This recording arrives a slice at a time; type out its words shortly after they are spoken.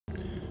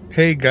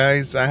Hey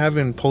guys, I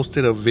haven't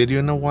posted a video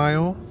in a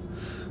while,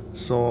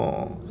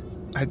 so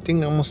I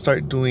think I'm gonna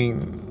start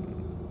doing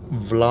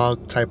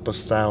vlog type of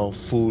style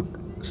food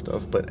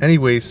stuff. But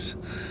anyways,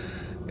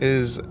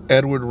 is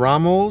Edward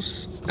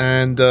Ramos,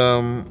 and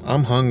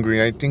I'm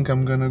hungry. I think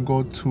I'm gonna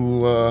go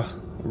to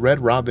Red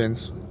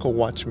Robin's, go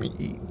watch me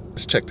eat.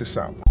 Let's check this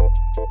out.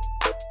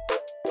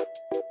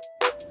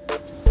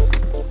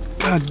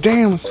 God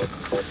damn, it's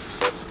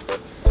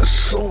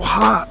so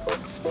hot.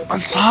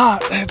 It's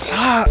hot, it's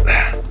hot.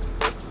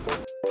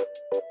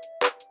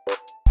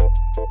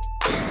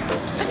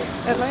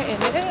 Am I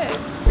in it?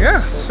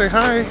 Yeah, say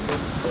hi.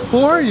 Who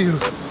are you?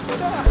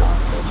 Stop.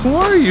 Who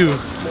are you?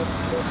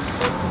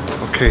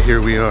 Okay, here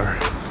we are.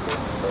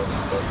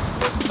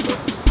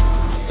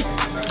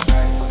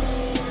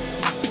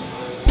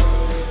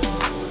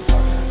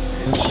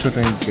 What should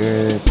I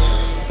get?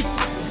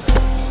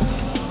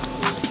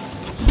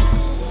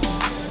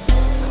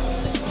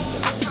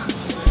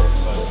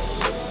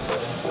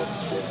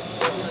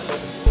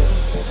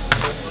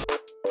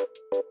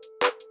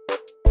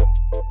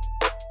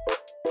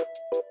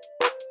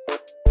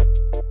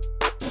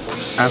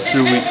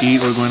 After we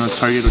eat, we're going to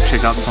Target to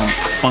check out some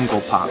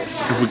Funko Pops.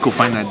 If we could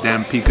find that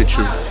damn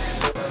Pikachu.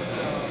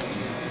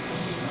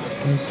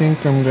 I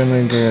think I'm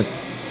gonna get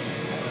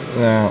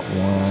that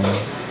one.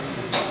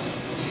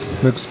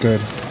 Looks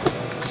good.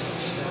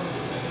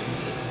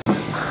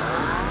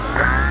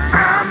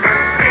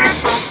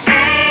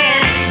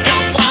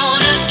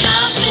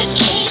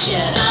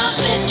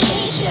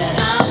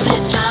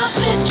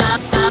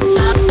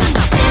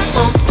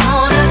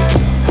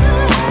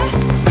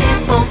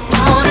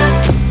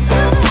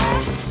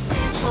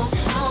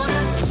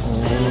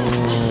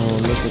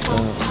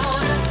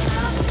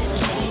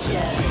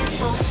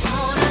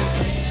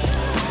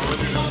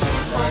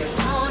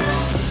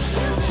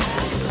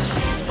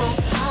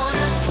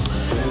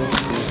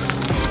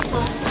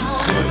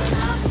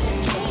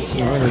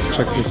 Alright, let's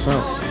check this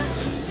out.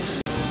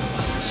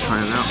 Let's try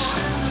it out.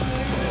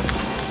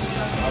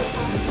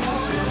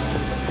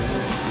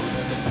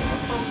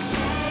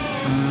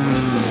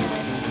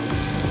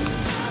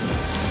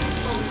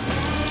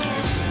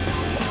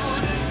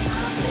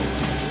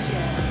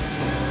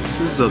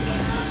 This is a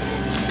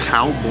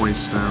cowboy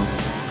style.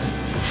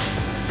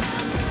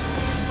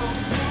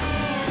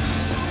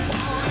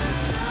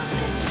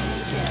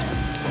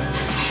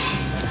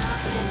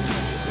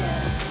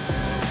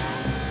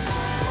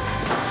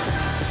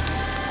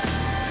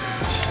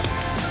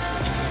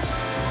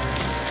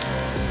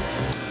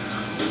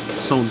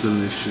 So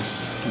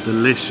delicious,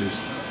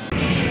 delicious.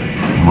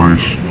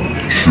 Nice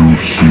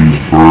juicy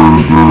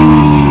burger.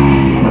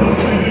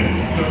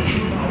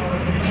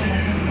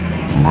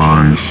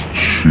 Nice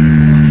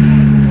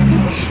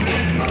cheese.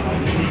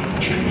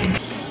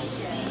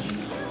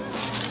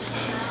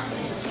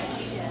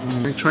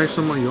 Can I try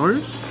some of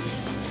yours?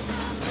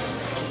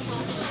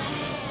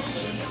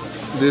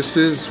 This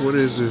is, what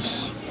is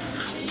this?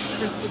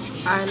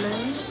 Crispy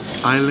Island.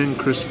 Island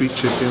Crispy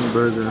Chicken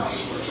Burger.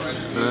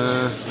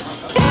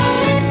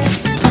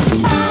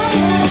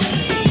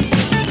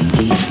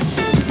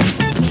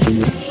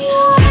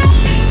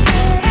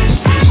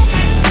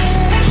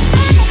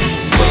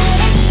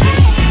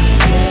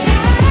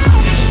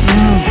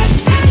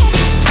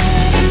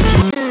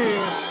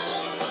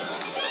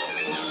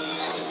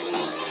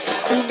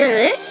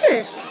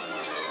 Delicious.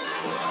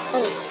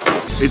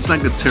 Oh. It's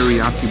like a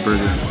teriyaki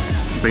burger,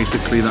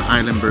 basically the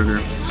Island burger.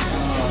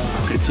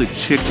 It's a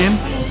chicken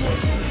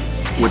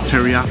with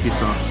teriyaki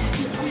sauce.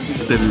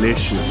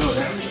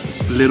 Delicious.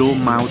 Little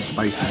mild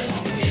spicy.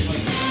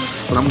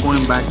 But I'm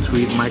going back to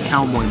eat my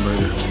cowboy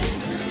burger.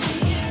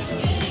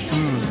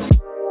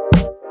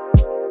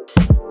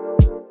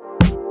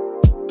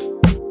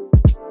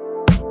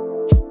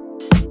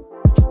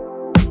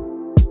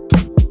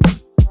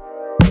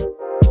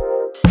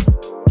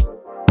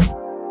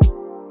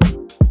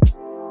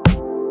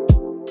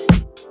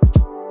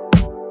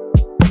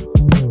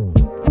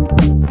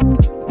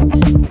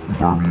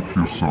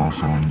 Barbecue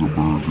sauce on the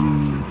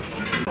burger.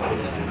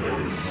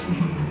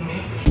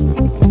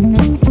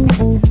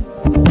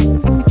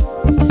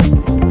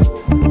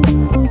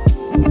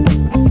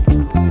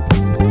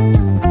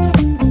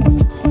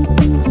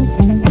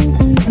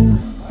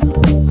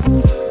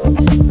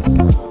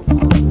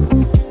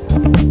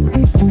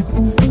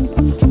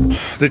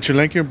 Did you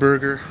like your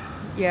burger?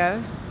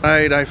 Yes.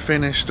 Alright, I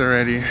finished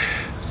already.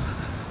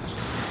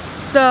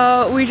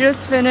 So we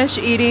just finished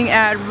eating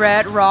at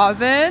Red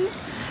Robin.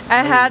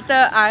 I had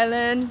the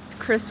Island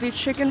Crispy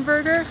Chicken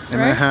Burger,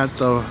 And right? I had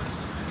the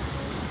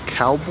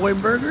cowboy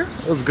burger.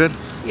 It was good.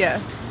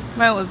 Yes.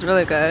 Mine was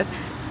really good.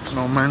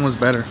 No, mine was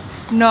better.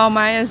 No,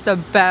 mine is the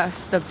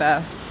best, the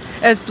best.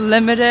 It's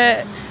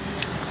limited.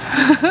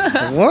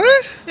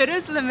 What? It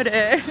is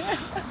limited.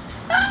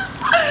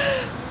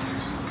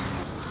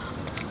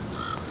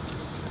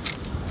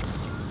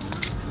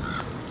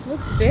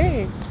 Looks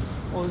big.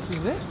 Oh, this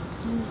is it?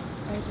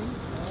 I think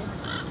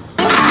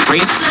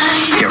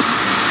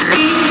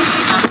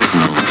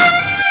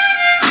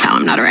No,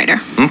 I'm not a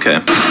writer. Okay.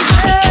 If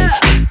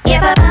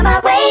I find my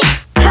way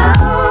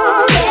home.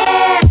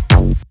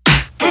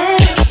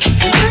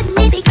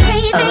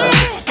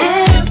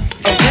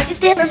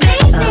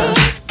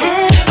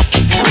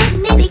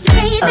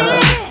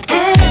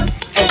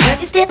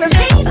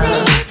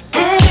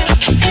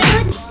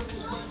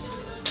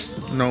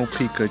 No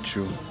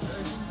Pikachu.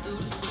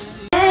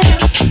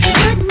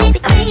 Wouldn't it be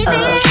crazy?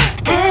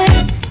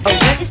 Oh,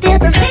 would you still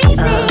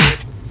praise me?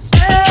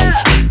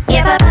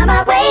 If I find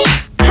my way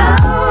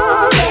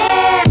home,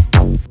 yeah.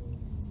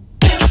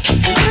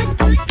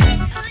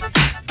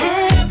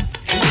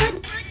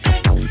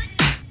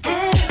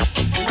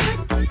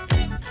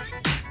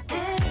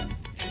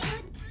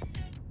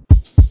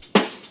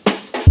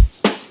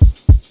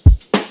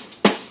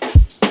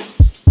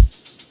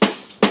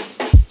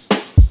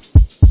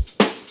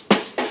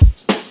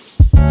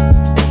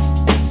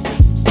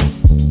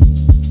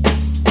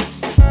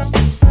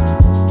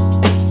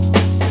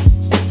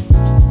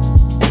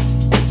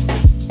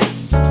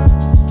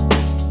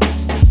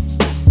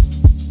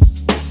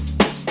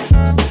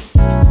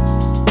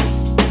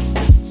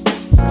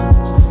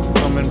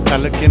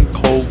 Pelican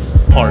Cove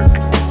Park.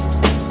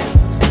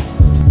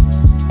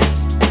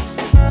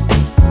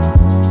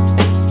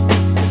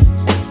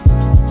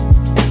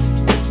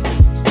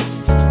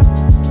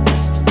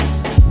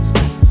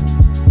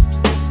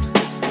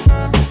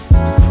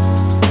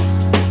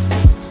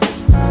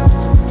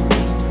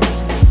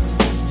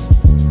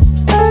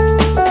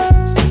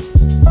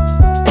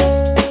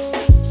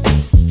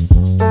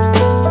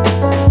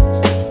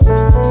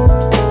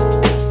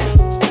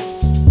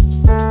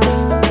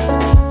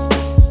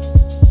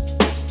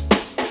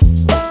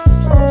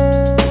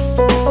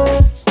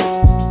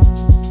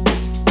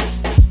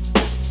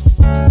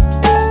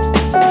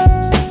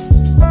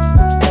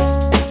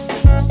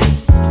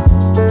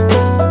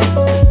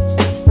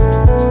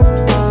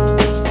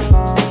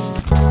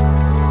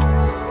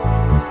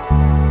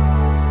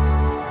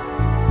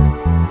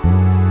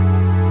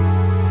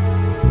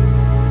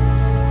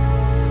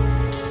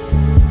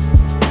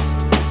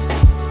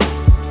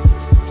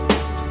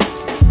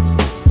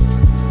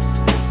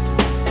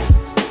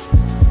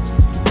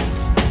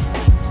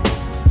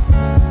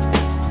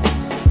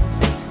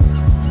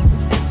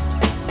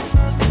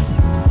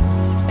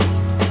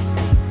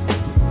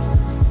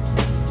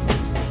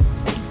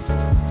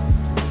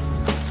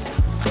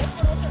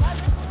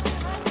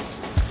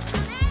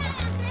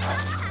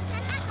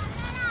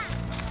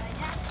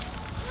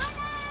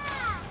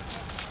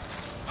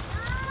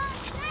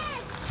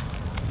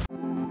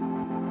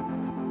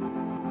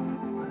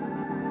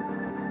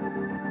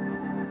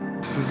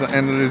 This is the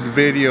end of this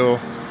video.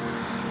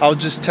 I was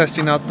just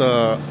testing out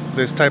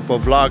this type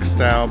of vlog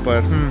style,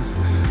 but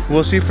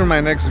we'll see for my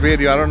next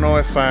video. I don't know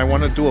if I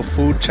want to do a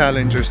food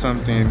challenge or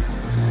something,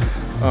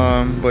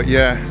 but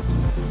yeah,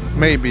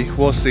 maybe,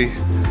 we'll see.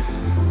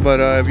 But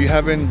if you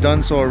haven't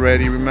done so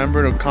already,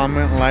 remember to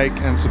comment, like,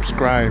 and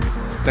subscribe.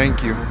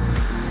 Thank you.